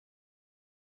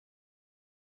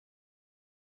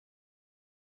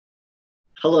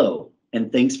Hello,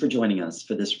 and thanks for joining us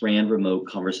for this RAND remote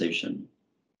conversation.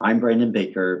 I'm Brandon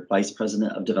Baker, Vice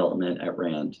President of Development at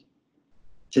RAND.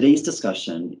 Today's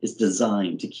discussion is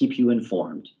designed to keep you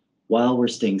informed while we're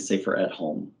staying safer at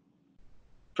home.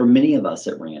 For many of us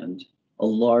at RAND, a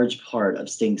large part of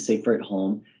staying safer at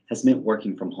home has meant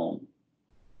working from home.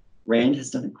 RAND has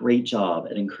done a great job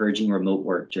at encouraging remote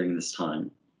work during this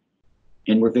time,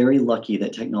 and we're very lucky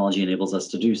that technology enables us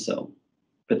to do so.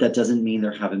 But that doesn't mean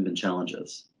there haven't been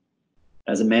challenges.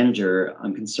 As a manager,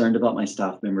 I'm concerned about my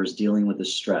staff members dealing with the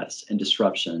stress and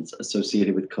disruptions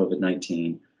associated with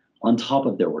COVID-19 on top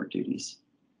of their work duties.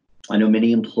 I know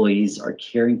many employees are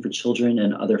caring for children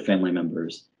and other family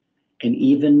members, and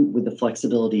even with the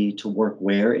flexibility to work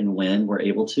where and when we're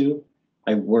able to,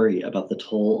 I worry about the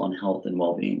toll on health and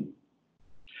well-being.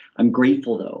 I'm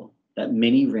grateful, though, that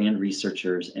many RAND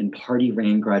researchers and Party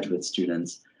RAND graduate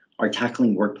students are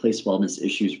tackling workplace wellness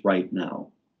issues right now.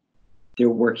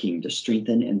 They're working to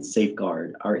strengthen and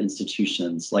safeguard our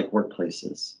institutions like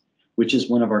workplaces, which is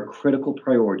one of our critical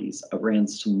priorities of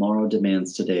RAND's Tomorrow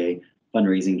Demands Today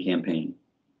fundraising campaign.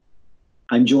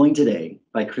 I'm joined today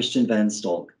by Christian van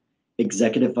Stolk,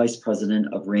 Executive Vice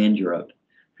President of RAND Europe,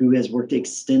 who has worked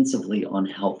extensively on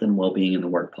health and well-being in the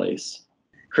workplace.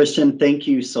 Christian, thank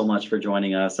you so much for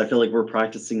joining us. I feel like we're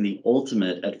practicing the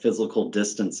ultimate at physical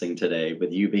distancing today,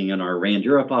 with you being in our RAND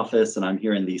Europe office and I'm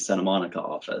here in the Santa Monica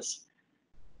office.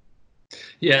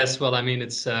 Yes, well, I mean,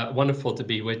 it's wonderful to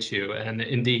be with you. And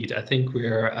indeed, I think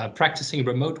we're practicing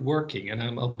remote working, and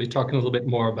I'll be talking a little bit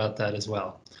more about that as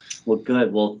well. Well,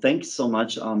 good. Well, thanks so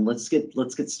much. Let's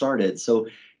get started. So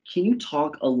can you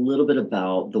talk a little bit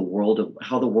about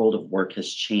how the world of work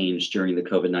has changed during the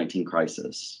COVID-19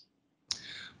 crisis?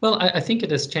 Well, I think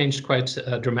it has changed quite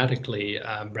dramatically,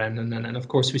 Brandon, and of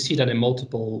course we see that in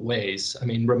multiple ways. I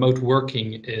mean, remote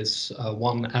working is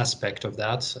one aspect of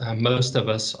that. Most of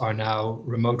us are now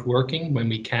remote working when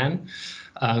we can,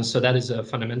 so that is a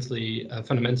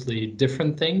fundamentally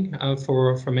different thing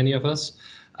for many of us.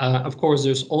 Of course,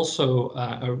 there's also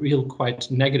a real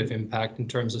quite negative impact in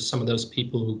terms of some of those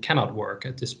people who cannot work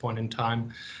at this point in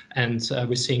time, and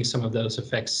we're seeing some of those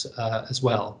effects as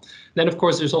well. Then, of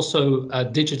course, there's also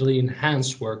digitally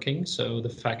enhanced working, so the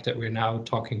fact that we're now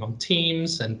talking on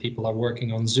Teams and people are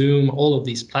working on Zoom, all of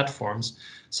these platforms,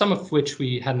 some of which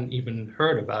we hadn't even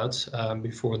heard about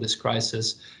before this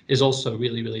crisis, is also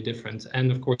really, really different.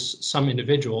 And of course, some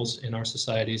individuals in our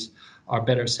societies are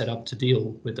better set up to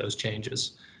deal with those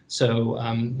changes. So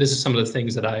this is some of the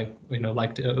things that I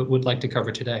would like to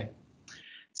cover today.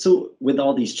 So with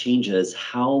all these changes,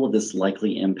 how will this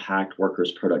likely impact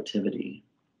workers' productivity?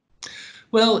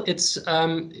 Well, it's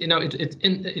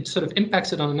it sort of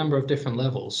impacts it on a number of different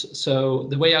levels. So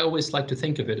the way I always like to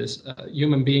think of it is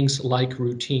human beings like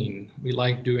routine. We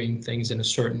like doing things in a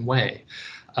certain way.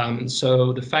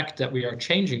 So the fact that we are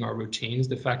changing our routines,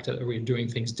 the fact that we're doing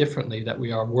things differently, that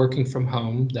we are working from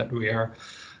home, that we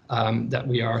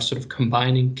are sort of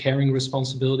combining caring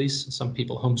responsibilities, some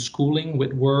people homeschooling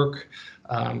with work,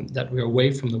 that we're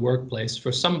away from the workplace,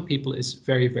 for some people is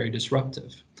very, very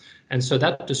disruptive. And so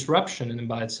that disruption in and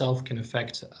by itself can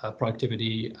affect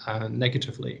productivity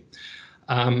negatively.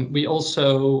 We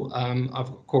also,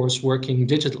 of course, working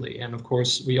digitally. And of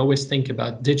course, we always think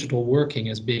about digital working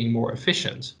as being more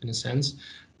efficient in a sense.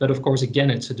 But of course,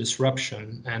 again, it's a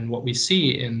disruption. And what we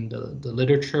see in the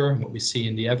literature and what we see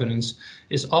in the evidence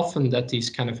is often that these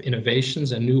kind of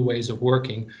innovations and new ways of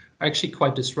working are actually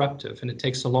quite disruptive. And it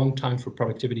takes a long time for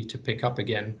productivity to pick up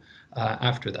again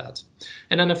after that.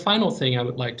 And then the final thing I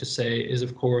would like to say is,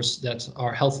 of course, that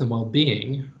our health and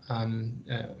well-being,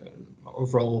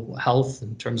 overall health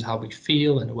in terms of how we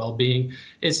feel and well-being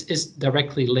is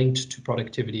directly linked to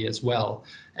productivity as well.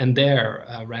 And there,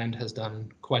 RAND has done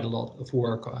quite a lot of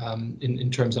work in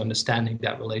terms of understanding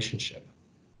that relationship.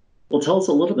 Well, tell us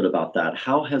a little bit about that.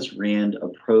 How has RAND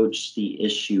approached the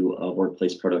issue of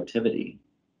workplace productivity?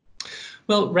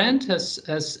 Well, RAND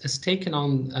has taken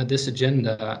on this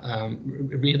agenda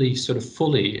really sort of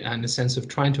fully, in the sense of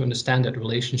trying to understand that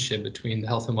relationship between the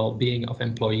health and well-being of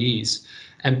employees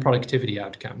and productivity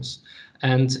outcomes.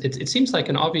 And it seems like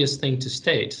an obvious thing to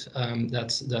state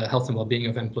that the health and well-being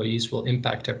of employees will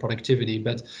impact their productivity,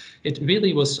 but it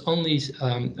really was only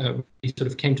it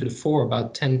sort of came to the fore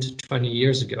about 10 to 20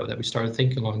 years ago that we started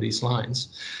thinking along these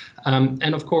lines.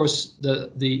 And of course,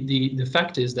 the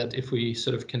fact is that if we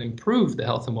sort of can improve the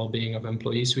health and well-being of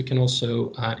employees, we can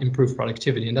also improve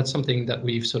productivity. And that's something that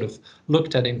we've sort of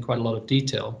looked at in quite a lot of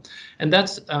detail. And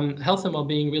that's health and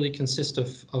well-being really consists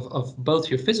of both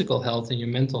your physical health and your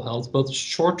mental health, both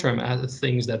short-term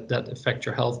things that affect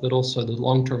your health, but also the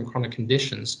long-term chronic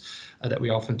conditions that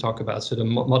we often talk about. So the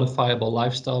modifiable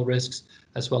lifestyle risks,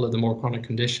 as well as the more chronic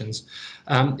conditions.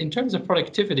 In terms of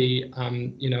productivity,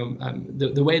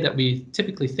 the way that we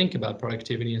typically think about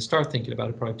productivity and start thinking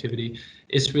about productivity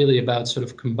is really about sort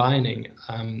of combining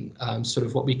sort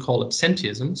of what we call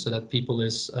absenteeism, so that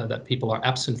people are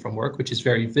absent from work, which is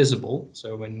very visible.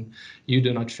 So when you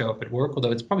do not show up at work,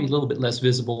 although it's probably a little bit less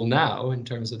visible now in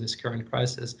terms of this current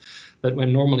crisis, but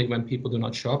when people do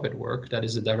not show up at work, that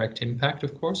is a direct impact,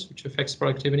 of course, which affects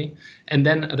productivity. And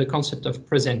then the concept of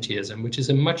presenteeism, which is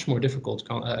a much more difficult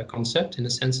concept in the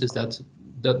sense is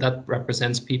that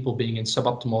represents people being in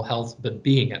suboptimal health but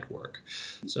being at work.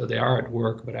 So they are at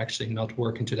work but actually not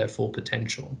working to their full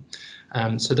potential.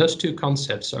 So those two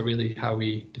concepts are really how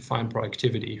we define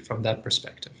productivity from that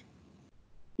perspective.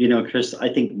 You know, Chris,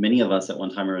 I think many of us at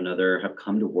one time or another have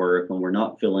come to work when we're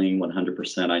not feeling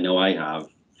 100%. I know I have,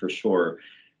 for sure.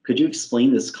 Could you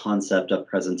explain this concept of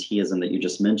presenteeism that you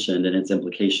just mentioned and its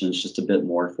implications just a bit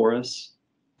more for us?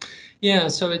 Yeah,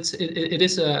 so it's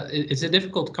a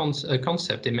difficult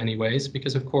concept in many ways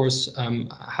because, of course,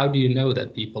 how do you know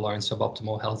that people are in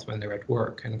suboptimal health when they're at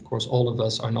work? And of course, all of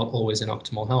us are not always in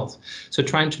optimal health. So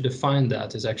trying to define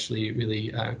that is actually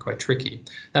really quite tricky.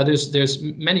 Now, there's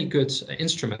many good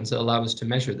instruments that allow us to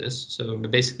measure this. So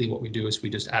basically, what we do is we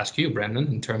just ask you, Brendan,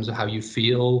 in terms of how you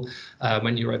feel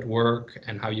when you're at work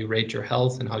and how you rate your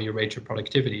health and how you rate your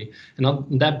productivity. And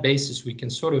on that basis, we can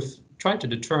sort of try to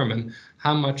determine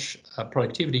how much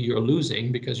productivity you're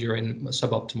losing because you're in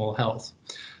suboptimal health.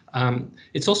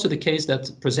 It's also the case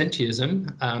that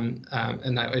presenteeism,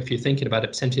 and if you're thinking about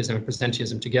absenteeism and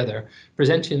presenteeism together,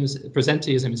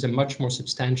 presenteeism is a much more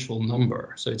substantial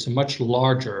number. So it's a much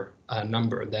larger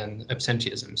number than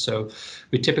absenteeism. So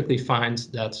we typically find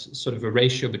that sort of a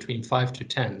ratio between 5 to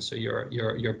 10. So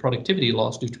your productivity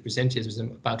loss due to presenteeism is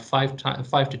about 5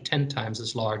 to 10 times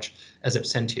as large as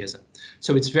absenteeism.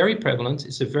 So it's very prevalent.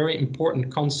 It's a very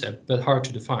important concept, but hard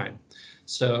to define.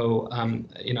 So,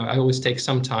 I always take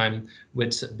some time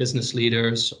with business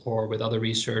leaders or with other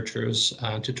researchers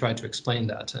to try to explain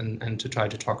that and to try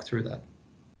to talk through that.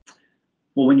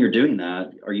 Well, when you're doing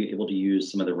that, are you able to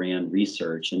use some of the RAND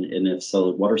research? And if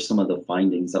so, what are some of the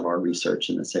findings of our research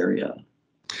in this area?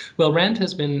 Well, RAND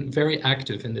has been very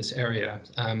active in this area.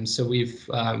 So we've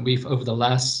over the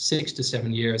last 6 to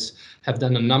 7 years have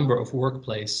done a number of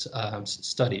workplace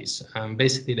studies.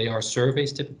 Basically, they are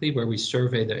surveys typically where we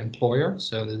survey the employer.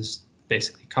 So there's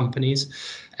basically companies,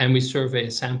 and we survey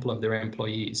a sample of their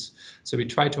employees. So we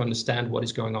try to understand what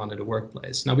is going on in the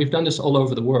workplace. Now, we've done this all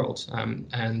over the world,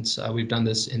 and we've done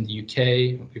this in the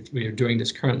UK, we are doing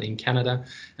this currently in Canada,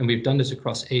 and we've done this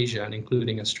across Asia and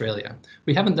including Australia.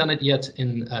 We haven't done it yet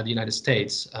in the United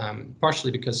States,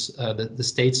 partially because the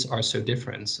states are so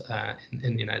different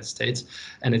in the United States,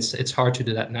 and it's hard to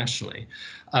do that nationally.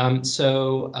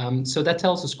 So that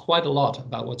tells us quite a lot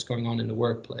about what's going on in the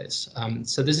workplace.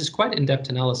 So this is quite in-depth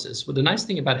analysis. But the nice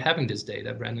thing about having this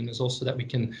data, Brendan, is also that we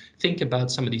can think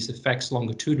about some of these effects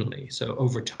longitudinally, so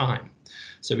over time.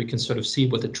 So we can sort of see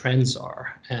what the trends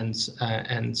are. And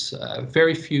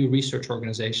very few research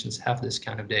organizations have this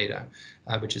kind of data,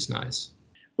 which is nice.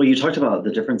 Well, you talked about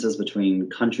the differences between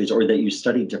countries, or that you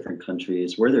studied different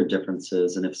countries. Were there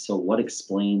differences? And if so, what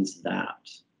explains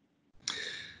that?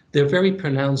 They're very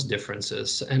pronounced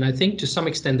differences, and I think to some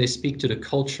extent they speak to the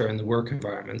culture and the work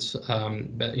environments,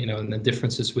 and the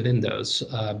differences within those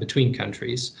between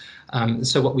countries.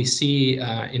 So what we see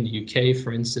in the UK,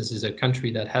 for instance, is a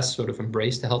country that has sort of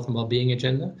embraced the health and well-being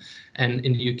agenda. And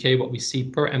in the UK, what we see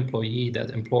per employee, that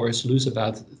employers lose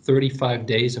about 35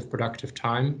 days of productive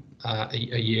time a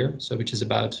year, so which is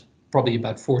probably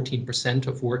about 14%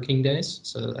 of working days,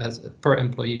 so as per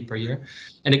employee per year.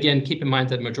 And again, keep in mind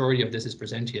that majority of this is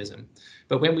presenteeism.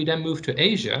 But when we then move to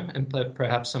Asia, and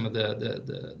perhaps some of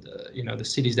the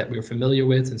cities that we're familiar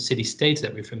with and city-states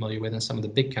that we're familiar with, and some of the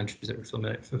big countries that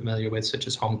we're familiar with, such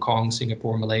as Hong Kong,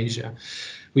 Singapore, Malaysia,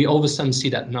 we all of a sudden see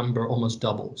that number almost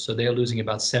double. So they're losing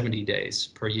about 70 days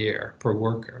per year per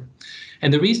worker.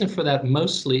 And the reason for that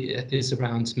mostly is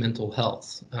around mental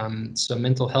health. So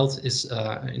mental health is,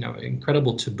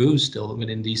 incredible taboo still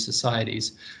within these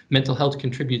societies, mental health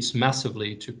contributes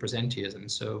massively to presenteeism.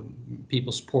 So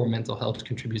people's poor mental health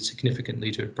contributes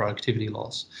significantly to productivity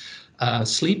loss.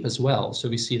 Sleep as well. So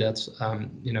we see that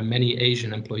many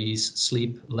Asian employees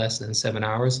sleep less than 7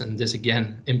 hours, and this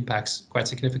again impacts quite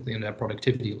significantly on their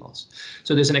productivity loss.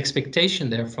 So there's an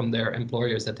expectation there from their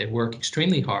employers that they work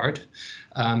extremely hard,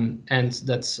 and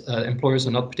that employers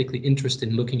are not particularly interested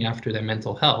in looking after their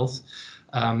mental health.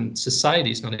 Society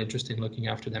is not interested in looking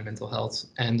after their mental health,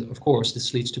 and of course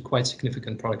this leads to quite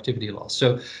significant productivity loss.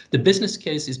 So the business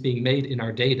case is being made in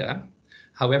our data.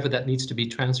 However, that needs to be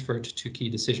transferred to key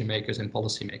decision makers and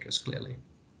policymakers, clearly.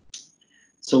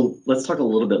 So let's talk a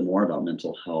little bit more about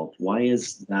mental health. Why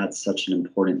is that such an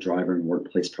important driver in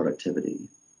workplace productivity?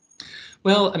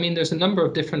 Well, I mean, there's a number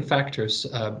of different factors,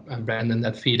 Brandon,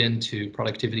 that feed into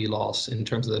productivity loss in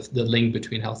terms of the link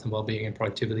between health and well-being and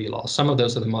productivity loss. Some of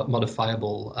those are the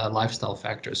modifiable lifestyle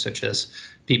factors, such as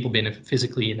people being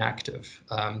physically inactive,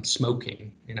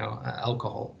 smoking,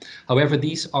 alcohol. However,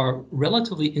 these are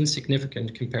relatively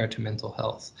insignificant compared to mental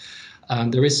health.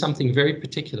 There is something very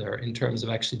particular in terms of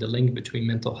actually the link between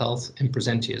mental health and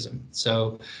presenteeism.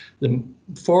 So the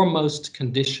foremost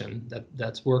condition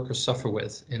that workers suffer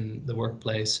with in the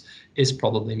workplace is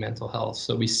probably mental health.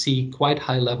 So we see quite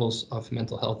high levels of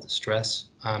mental health stress.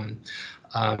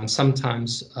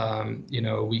 Sometimes,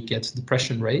 we get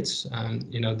depression rates.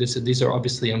 These are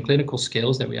obviously on clinical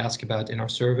scales that we ask about in our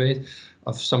survey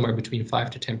of somewhere between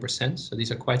 5 to 10%. So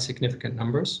these are quite significant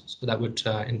numbers. So that would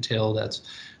entail that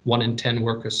 1 in 10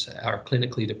 workers are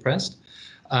clinically depressed.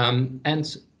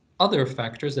 And other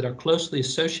factors that are closely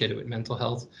associated with mental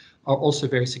health are also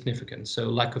very significant. So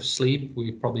lack of sleep,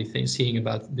 we're probably seeing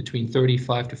about between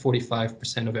 35 to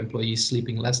 45% of employees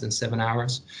sleeping less than 7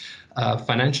 hours.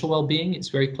 Financial well-being is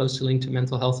very closely linked to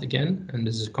mental health again, and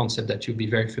this is a concept that you'll be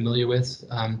very familiar with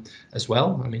as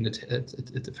well. I mean,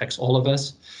 it affects all of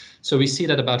us. So we see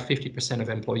that about 50% of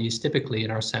employees typically in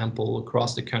our sample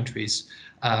across the countries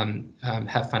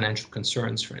have financial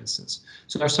concerns, for instance.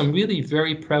 So there are some really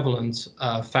very prevalent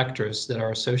factors that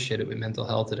are associated with mental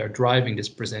health that are driving this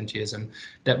presenteeism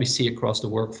that we see across the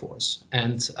workforce.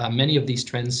 And many of these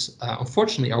trends,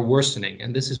 unfortunately, are worsening,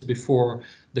 and this is before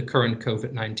the current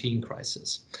COVID-19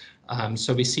 crisis.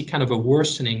 So we see kind of a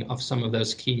worsening of some of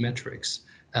those key metrics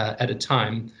at a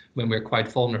time when we're quite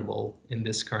vulnerable in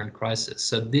this current crisis.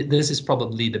 So this is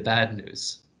probably the bad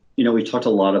news. We talked a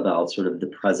lot about sort of the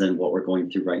present, what we're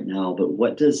going through right now, but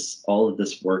what does all of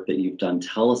this work that you've done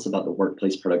tell us about the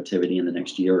workplace productivity in the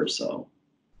next year or so?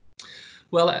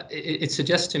 Well, it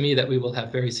suggests to me that we will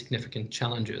have very significant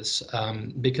challenges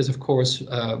because, of course,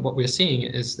 what we're seeing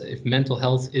is that if mental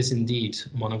health is indeed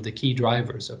one of the key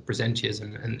drivers of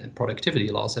presenteeism and productivity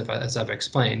loss, as I've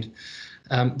explained,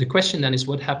 the question then is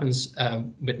what happens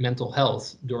with mental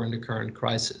health during the current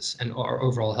crisis and our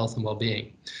overall health and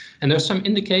well-being. And there's some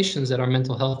indications that our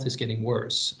mental health is getting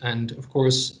worse. And of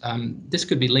course, this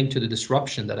could be linked to the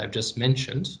disruption that I've just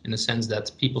mentioned, in the sense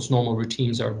that people's normal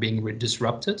routines are being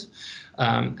disrupted.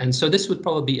 And so this would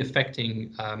probably be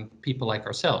affecting people like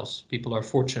ourselves. People are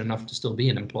fortunate enough to still be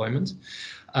in employment.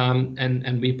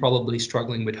 And we probably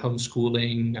struggling with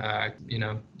homeschooling,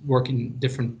 working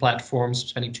different platforms,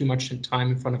 spending too much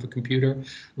time in front of a computer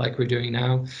like we're doing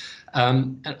now.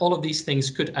 And all of these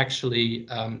things could actually,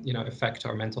 affect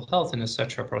our mental health and as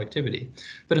such our productivity.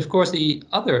 But of course, the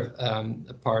other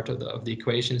part of the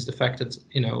equation is the fact that,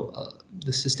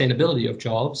 the sustainability of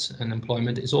jobs and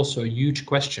employment is also a huge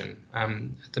question.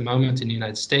 At the moment in the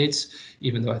United States,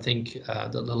 even though I think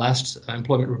the last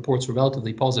employment reports were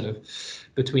relatively positive,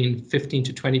 between 15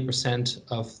 to 20%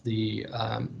 of the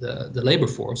labor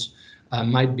force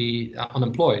might be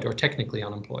unemployed or technically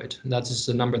unemployed. And that is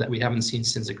a number that we haven't seen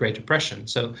since the Great Depression.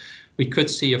 So we could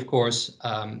see, of course,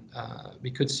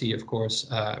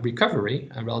 recovery,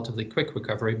 a relatively quick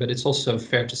recovery, but it's also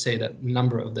fair to say that a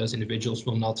number of those individuals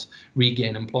will not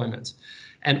regain employment.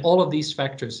 And all of these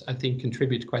factors, I think,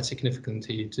 contribute quite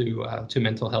significantly to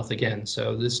mental health again.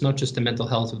 So it's not just the mental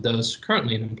health of those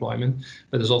currently in employment,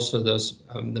 but there's also those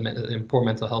the poor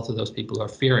mental health of those people who are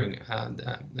fearing,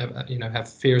 have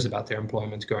fears about their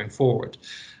employment going forward.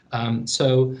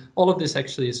 So all of this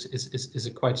actually is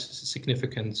a quite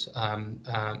significant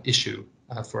issue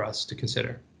for us to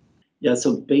consider. Yeah,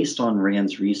 so based on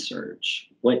RAND's research,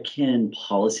 what can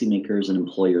policymakers and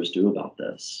employers do about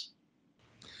this?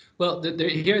 Well,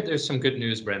 there's some good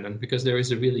news, Brendan, because there is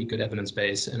a really good evidence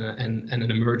base and an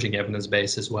emerging evidence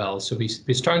base as well. So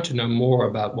we're starting to know more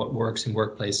about what works in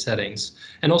workplace settings,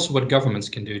 and also what governments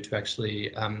can do to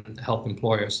actually help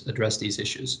employers address these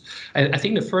issues. I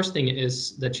think the first thing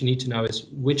is that you need to know is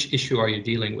which issue are you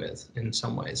dealing with in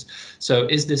some ways. So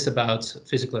is this about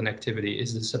physical inactivity?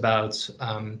 Is this about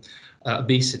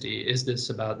obesity? Is this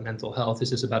about mental health?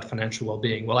 Is this about financial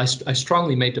well-being? Well, I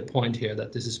strongly made the point here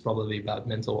that this is probably about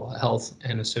mental health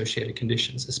and associated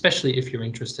conditions, especially if you're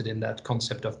interested in that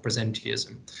concept of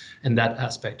presenteeism and that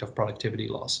aspect of productivity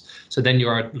loss. So then you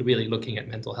are really looking at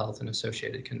mental health and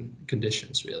associated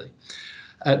conditions, really.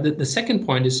 The second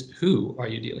point is, who are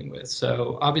you dealing with?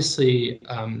 So obviously,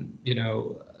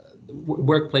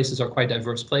 workplaces are quite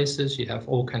diverse places. You have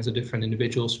all kinds of different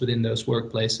individuals within those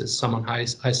workplaces, some on high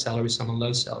salaries, some on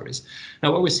low salaries.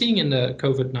 Now, what we're seeing in the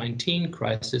COVID-19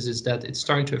 crisis is that it's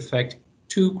starting to affect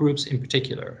two groups in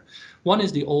particular. One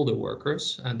is the older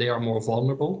workers, and they are more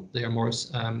vulnerable. They are more,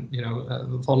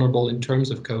 vulnerable in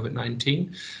terms of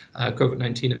COVID-19.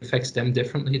 COVID-19 affects them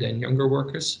differently than younger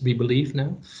workers, we believe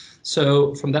now.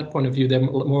 So from that point of view, they're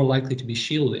more likely to be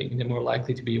shielding. They're more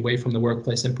likely to be away from the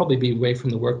workplace and probably be away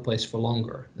from the workplace for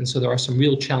longer. And so there are some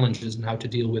real challenges in how to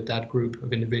deal with that group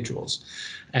of individuals.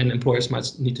 And employers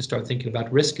might need to start thinking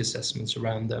about risk assessments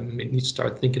around them. They need to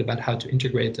start thinking about how to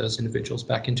integrate those individuals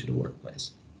back into the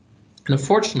workplace. And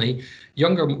unfortunately,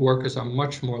 younger workers are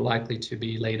much more likely to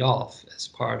be laid off as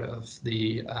part of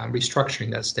the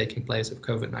restructuring that's taking place of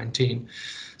COVID-19.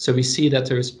 So we see that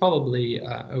there is probably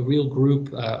a real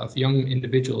group of young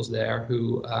individuals there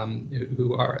who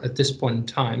are at this point in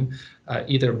time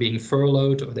either being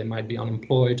furloughed or they might be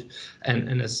unemployed,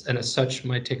 and as such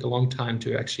might take a long time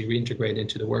to actually reintegrate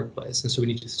into the workplace. And so we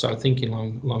need to start thinking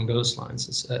along those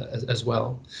lines as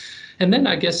well. And then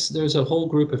I guess there's a whole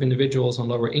group of individuals on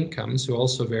lower incomes who are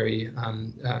also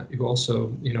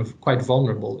quite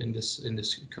vulnerable in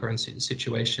this current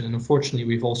situation. And unfortunately,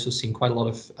 we've also seen quite a lot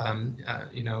of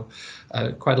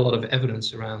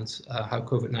evidence around how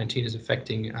COVID-19 is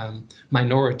affecting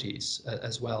minorities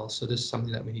as well. So this is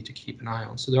something that we need to keep an eye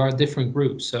on. So there are different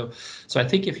groups. So I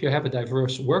think if you have a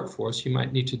diverse workforce, you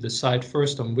might need to decide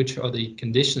first on which are the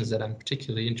conditions that I'm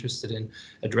particularly interested in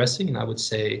addressing. And I would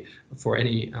say for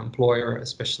any employer,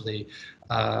 especially,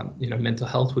 mental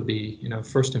health would be,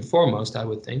 first and foremost, I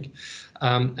would think.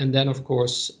 And then, of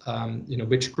course,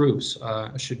 which groups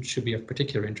should be of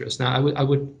particular interest. Now, I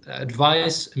would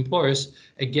advise employers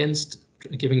against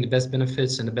giving the best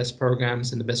benefits and the best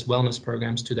programs and the best wellness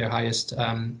programs to their highest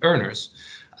earners.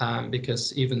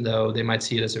 Because even though they might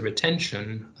see it as a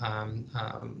retention,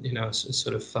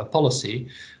 policy,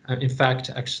 in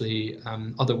fact, actually,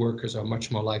 other workers are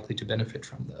much more likely to benefit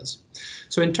from those.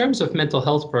 So in terms of mental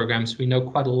health programs, we know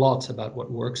quite a lot about what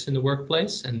works in the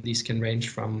workplace, and these can range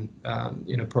from,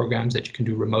 programs that you can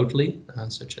do remotely,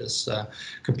 such as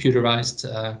computerized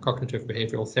cognitive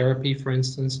behavioral therapy, for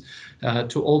instance,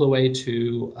 to all the way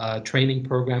to training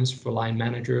programs for line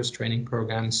managers, training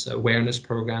programs, awareness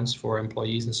programs for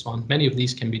employees, and so on. Many of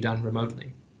these can be done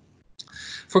remotely.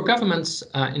 For governments,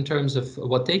 in terms of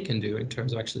what they can do in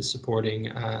terms of actually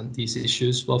supporting these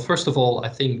issues, well, first of all, I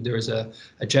think there is a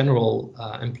general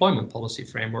employment policy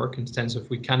framework in the sense of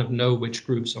we kind of know which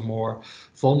groups are more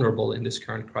vulnerable in this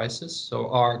current crisis. So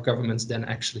are governments then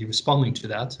actually responding to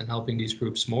that and helping these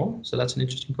groups more? So that's an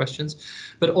interesting question.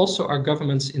 But also, are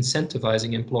governments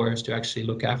incentivizing employers to actually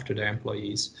look after their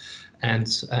employees and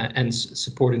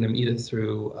supporting them either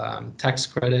through tax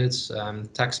credits,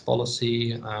 tax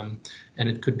policy, and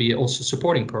it could be also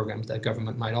supporting programs that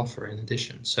government might offer in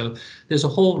addition. So there's a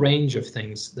whole range of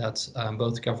things that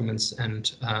both governments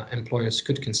and employers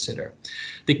could consider.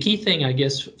 The key thing, I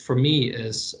guess, for me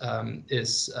is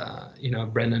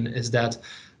Brendan, is that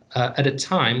at a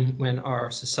time when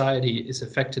our society is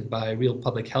affected by a real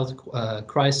public health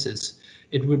crisis,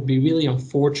 it would be really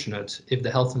unfortunate if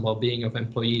the health and well-being of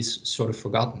employees sort of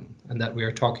forgotten, and that we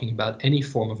are talking about any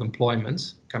form of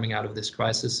employment coming out of this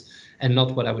crisis and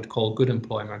not what I would call good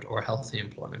employment or healthy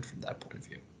employment from that point of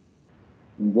view.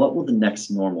 What will the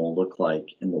next normal look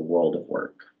like in the world of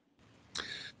work?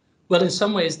 Well, in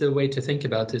some ways, the way to think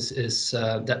about this is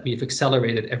that we've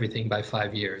accelerated everything by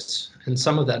 5 years. And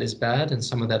some of that is bad and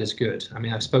some of that is good. I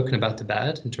mean, I've spoken about the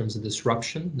bad in terms of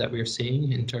disruption that we're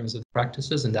seeing in terms of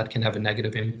practices, and that can have a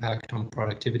negative impact on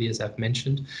productivity, as I've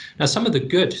mentioned. Now, some of the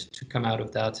good to come out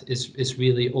of that is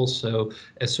really also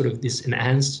a sort of this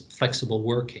enhanced flexible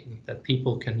working, that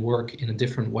people can work in a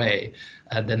different way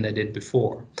than they did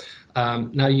before.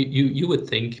 Now, you would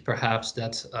think perhaps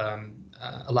that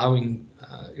allowing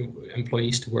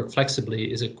employees to work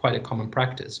flexibly is quite a common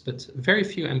practice, but very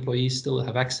few employees still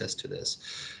have access to this.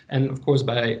 And of course,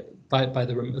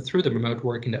 through the remote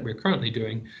working that we're currently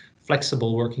doing,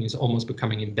 flexible working is almost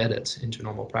becoming embedded into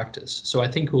normal practice. So I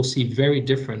think we'll see very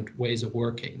different ways of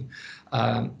working.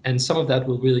 And some of that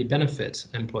will really benefit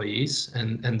employees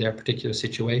and their particular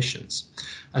situations.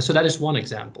 So that is one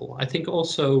example. I think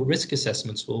also risk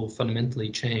assessments will fundamentally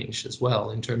change as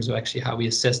well in terms of actually how we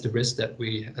assess the risk that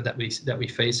we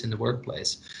face in the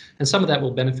workplace. And some of that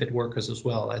will benefit workers as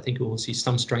well. I think we will see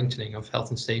some strengthening of health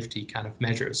and safety kind of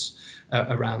measures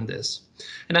around this.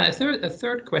 And a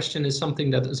third question is something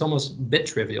that is almost a bit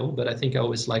trivial, but I think I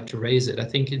always like to raise it. I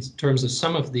think in terms of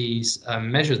some of these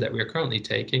measures that we are currently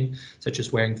taking, such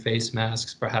as wearing face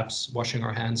masks, perhaps washing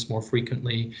our hands more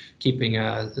frequently, keeping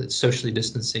socially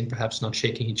distancing, perhaps not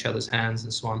shaking each other's hands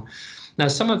and so on. Now,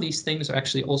 some of these things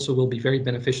actually also will be very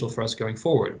beneficial for us going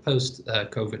forward post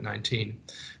COVID-19.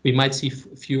 We might see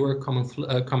fewer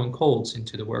common colds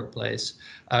into the workplace.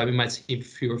 We might see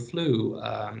fewer flu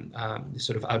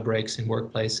sort of outbreaks in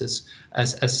workplaces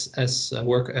as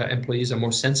employees are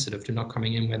more sensitive to not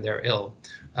coming in when they're ill.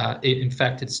 In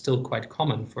fact, it's still quite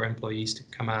common for employees to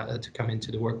come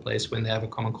into the workplace when they have a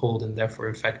common cold and therefore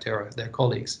infect their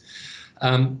colleagues.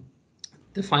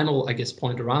 The final, I guess,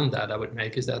 point around that I would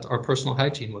make is that our personal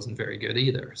hygiene wasn't very good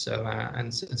either. So,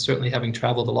 and certainly having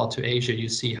traveled a lot to Asia, you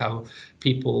see how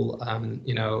people,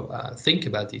 think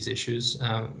about these issues,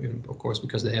 of course,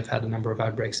 because they have had a number of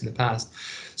outbreaks in the past.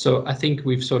 So I think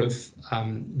we've sort of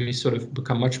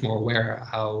become much more aware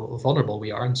how vulnerable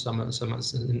we are in some of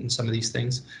these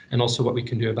things, and also what we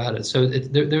can do about it. So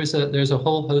there's a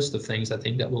whole host of things I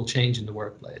think that will change in the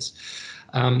workplace.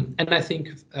 And I think,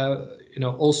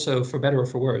 also for better or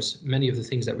for worse, many of the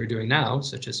things that we're doing now,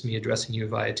 such as me addressing you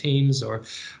via Teams or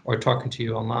talking to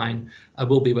you online,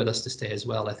 will be with us to stay as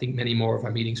well. I think many more of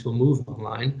our meetings will move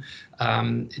online.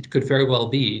 It could very well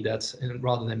be that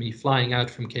rather than me flying out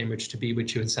from Cambridge to be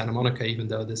with you in Santa Monica, even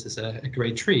though this is a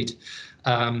great treat,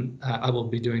 I will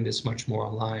be doing this much more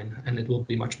online, and it will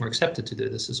be much more accepted to do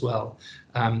this as well.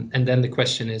 And then the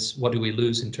question is, what do we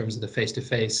lose in terms of the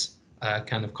face-to-face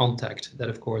kind of contact that,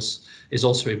 of course, is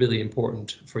also really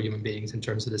important for human beings in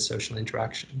terms of this social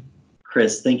interaction.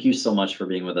 Chris, thank you so much for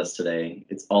being with us today.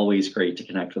 It's always great to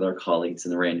connect with our colleagues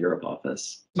in the RAND Europe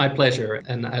office. My pleasure,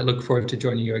 and I look forward to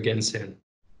joining you again soon.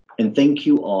 And thank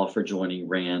you all for joining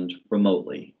RAND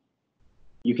remotely.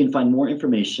 You can find more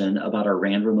information about our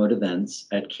RAND remote events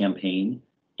at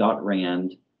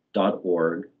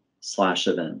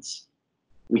campaign.rand.org/events.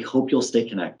 We hope you'll stay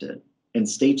connected and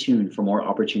stay tuned for more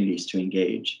opportunities to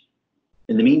engage.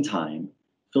 In the meantime,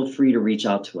 feel free to reach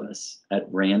out to us at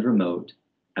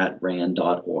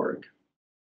randremote@rand.org.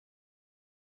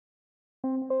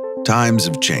 Times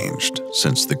have changed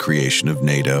since the creation of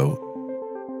NATO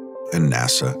and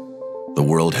NASA, the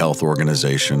World Health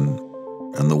Organization,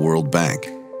 and the World Bank.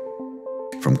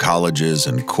 From colleges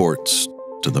and courts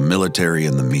to the military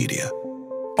and the media,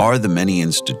 are the many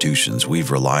institutions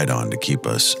we've relied on to keep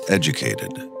us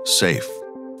educated, safe,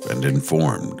 and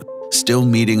informed still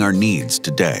meeting our needs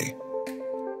today?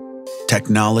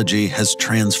 Technology has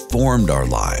transformed our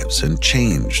lives and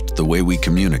changed the way we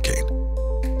communicate.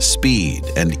 Speed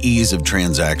and ease of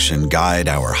transaction guide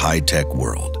our high-tech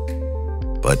world.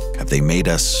 But have they made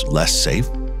us less safe?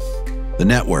 The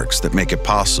networks that make it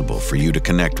possible for you to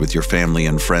connect with your family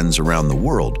and friends around the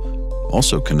world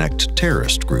also connect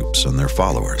terrorist groups and their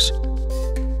followers.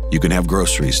 You can have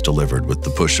groceries delivered with the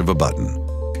push of a button,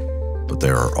 but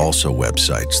there are also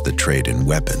websites that trade in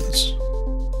weapons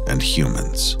and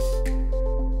humans.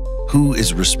 Who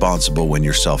is responsible when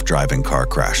your self-driving car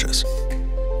crashes?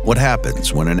 What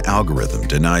happens when an algorithm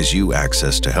denies you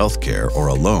access to healthcare or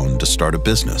a loan to start a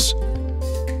business?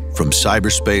 From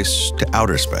cyberspace to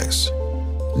outer space,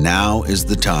 now is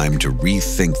the time to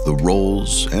rethink the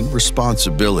roles and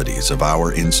responsibilities of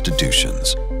our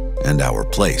institutions and our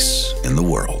place in the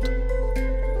world.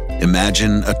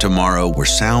 Imagine a tomorrow where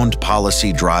sound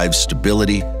policy drives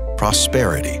stability,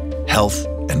 prosperity, health,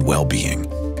 and well-being.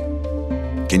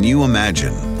 Can you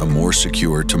imagine a more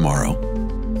secure tomorrow?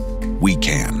 We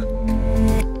can.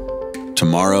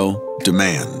 Tomorrow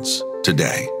demands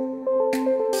today.